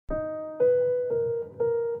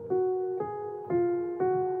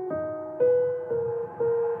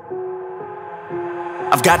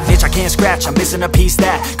I've got an itch I can't scratch, I'm missing a piece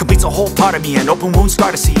that completes a whole part of me, an open wound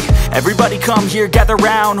scar to see. Everybody come here, gather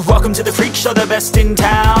round, welcome to the freak show, the best in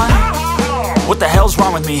town. What the hell's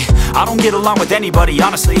wrong with me? I don't get along with anybody,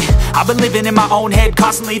 honestly. I've been living in my own head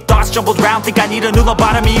constantly, thoughts jumbled round, think I need a new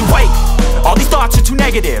lobotomy. Wait, all these thoughts are too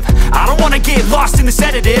negative, I don't wanna get lost in the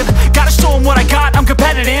sedative. Gotta show them what I got, I'm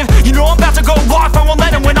competitive. You know I'm about to go off, I won't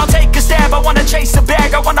let them win, I'll take a stab. I wanna chase a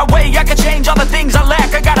bag, I wanna weigh, I can change all the things I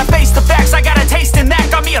lack. I gotta face the facts, I got a taste in that.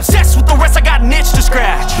 Got me obsessed with the rest, I got an itch to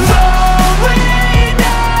scratch. Oh, wait,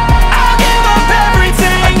 I'll give up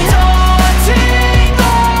everything. Daunting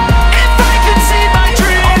all. If I could see my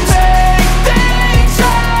dreams, I'll make things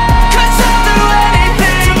right. 'Cause I'll do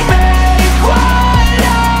anything to make what I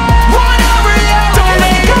want a reality. Don't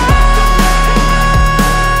let go.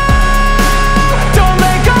 Don't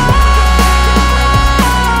let go.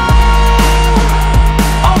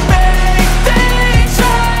 I'll make things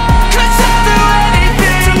right. 'Cause I'll do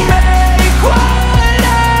anything to make what I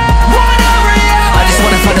want a reality. I just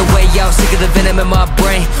wanna find a way out, sick of the venom in my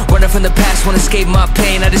brain. Running from the past, wanna escape my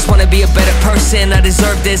pain. I just wanna be a better person, I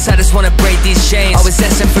deserve this. I just wanna break these chains. Always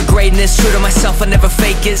asking for greatness, true to myself, I never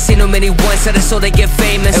fake it. Seen too many once, I just so they get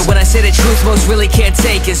famous. And when I say the truth, most really can't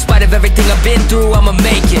take it. In spite of everything I've been through, I'ma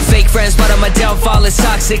make it. Fake friends, but on my downfall is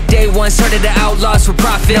toxic. Day one, started the outlaws for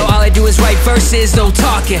profit. Now all I do is write verses, no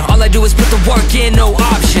talking. All I do is put the work in, no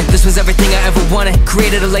option. This was everything I ever wanted.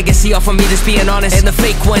 Created a legacy off of me, just being honest. And the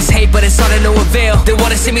fake ones hate, but it's all to no avail. They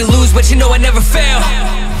wanna see me lose, but you know I never fail.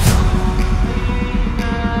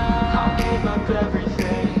 I'll give up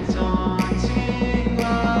everything, daunting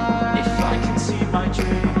all. If I can see my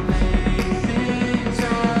dream, make things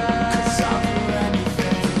right. 'Cause I'll do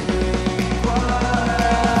anything to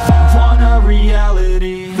want a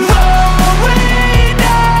reality. Oh, wait,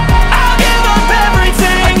 I'll give up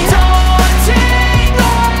everything, daunting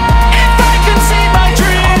all. If I can see my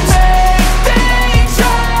dreams, make things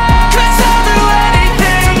right. 'Cause I'll do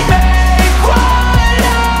anything to make what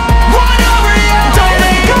I want a reality. Don't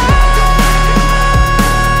let go.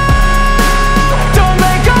 Don't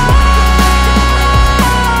let go.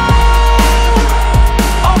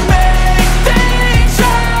 I'll make things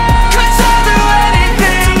right. 'Cause I'll do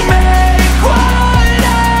anything to make what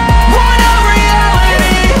I want a reality.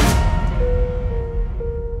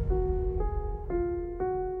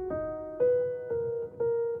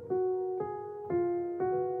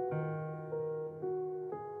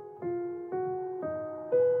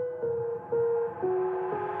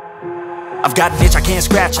 I've got an itch I can't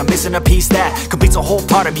scratch, I'm missing a piece that completes a whole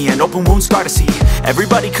part of me, an open wound scar to see.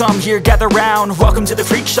 Everybody come here, gather round, welcome to the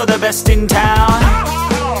freak show, the best in town.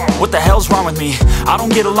 What the hell's wrong with me? I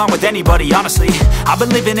don't get along with anybody, honestly. I've been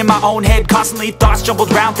living in my own head constantly, thoughts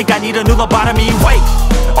jumbled round, think I need a new lobotomy. Wait,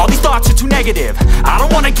 all these thoughts are too negative, I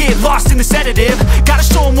don't wanna get lost in the sedative. Gotta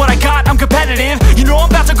show them what I got, I'm competitive. You know I'm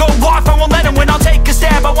about to go off, I won't let them win, I'll take a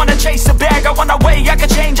stab. I wanna chase a bag, I wanna weigh, I can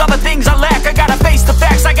change all the things I lack. I gotta face the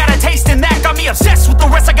facts, I got a taste in that. Got me obsessed with the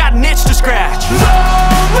rest, I got an itch to scratch. Oh,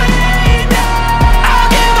 wait, I'll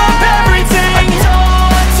give up everything,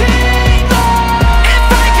 daunting all. If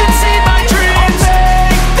I can see my dreams, I'll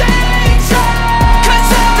make things right. 'Cause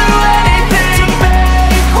I'll do anything to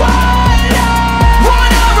make what I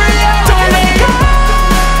want a reality. Don't let go.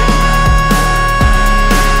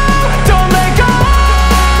 Don't let go.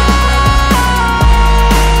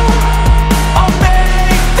 I'll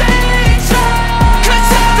make things right. 'Cause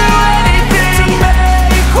I'll do anything to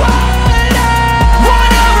make what I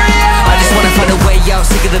want a reality. I just wanna find a way out,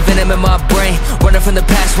 sick of the venom in my brain. Running from the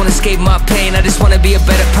past, wanna escape my pain. I just wanna be a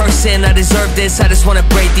better person, I deserve this. I just wanna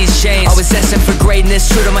break these chains. Always asking for greatness,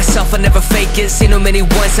 true to myself, I never fake it. Seen too many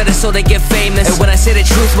once, I just so they get famous. And when I say the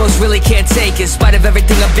truth, most really can't take it. In spite of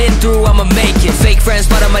everything I've been through, I'ma make it. Fake friends,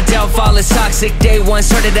 but on my downfall is toxic. Day one,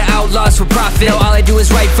 started the outlaws for profit. Now all I do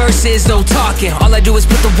is write verses, no talking. All I do is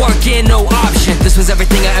put the work in, no option. This was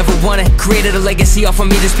everything I ever wanted. Created a legacy off of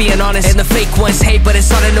me, just being honest. And the fake ones hate, but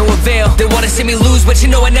it's all to no avail. They wanna see me lose, but you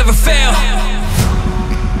know I never fail.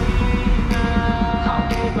 I'll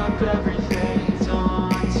give up everything,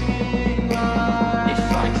 daunting all.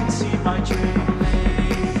 If I can see my dream,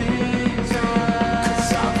 make things right.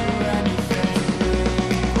 'Cause I'll do anything to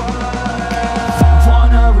make what I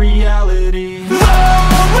want a reality. Oh,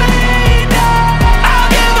 wait, I'll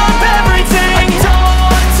give up everything,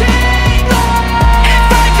 daunting all. If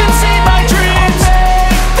I can see my dreams,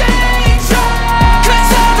 make things right. 'Cause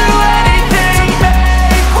I'll do anything to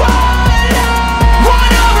make what I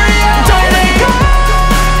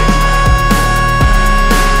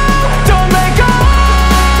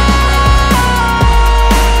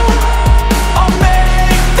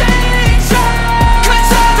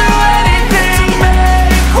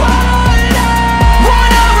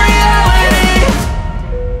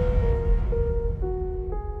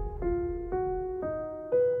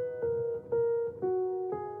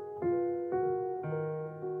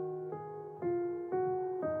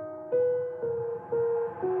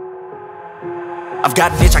I've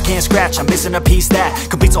got an itch I can't scratch, I'm missing a piece that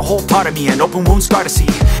completes a whole part of me, an open wound scar to see.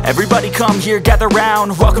 Everybody come here, gather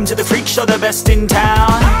round, welcome to the freak show, the best in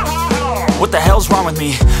town. What the hell's wrong with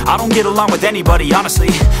me? I don't get along with anybody, honestly.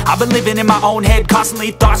 I've been living in my own head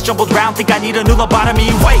constantly, thoughts jumbled round, think I need a new lobotomy.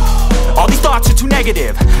 Wait, all these thoughts are too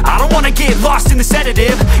negative, I don't wanna get lost in the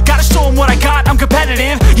sedative. Gotta show them what I got, I'm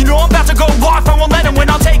competitive. You know I'm about to go off, I won't let them win.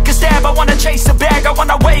 I'll take a stab, I wanna chase a bag, I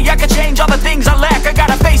wanna weigh, I can change all the things I lack. I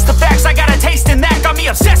gotta face the facts, I got a taste in that. Got me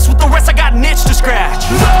obsessed with the rest, I got an itch to scratch.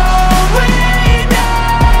 Lonely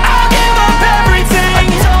now, I'll give up everything.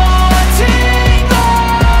 Daunting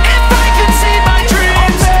all, if I could see my dreams,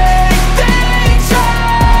 I'll make things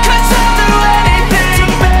right. 'Cause I'll do anything to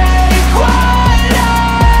make what I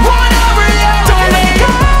wanna reality. Don't let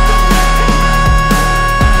go,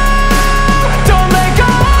 don't let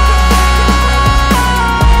go.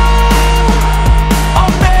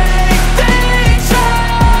 I'll make things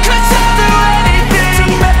right. 'Cause I'll do anything to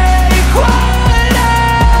make what I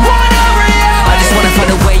wanna reality. I just wanna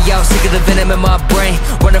find a way out, sick of the venom in my brain.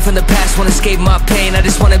 Running from the past, wanna escape my pain. I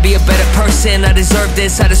just wanna be a better person, I deserve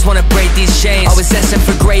this, I just wanna break these chains. Always destined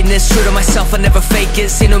for greatness, true to myself, I never fake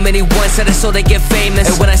it. Seen too many once that I so they get famous.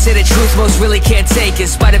 And when I say the truth, most really can't take it. In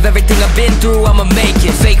spite of everything I've been through, I'ma make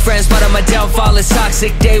it. Fake friends, but on my downfall is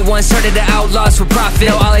toxic. Day one, started to outlaws for profit.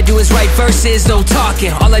 Now all I do is write verses, no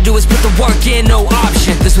talking. All I do is put the work in, no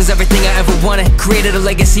option. This was everything I ever wanted. Created a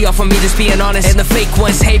legacy off of me just being honest. And the fake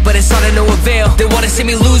ones hate, but it's all to no avail. They wanna see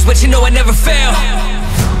me lose, but you know I never fail.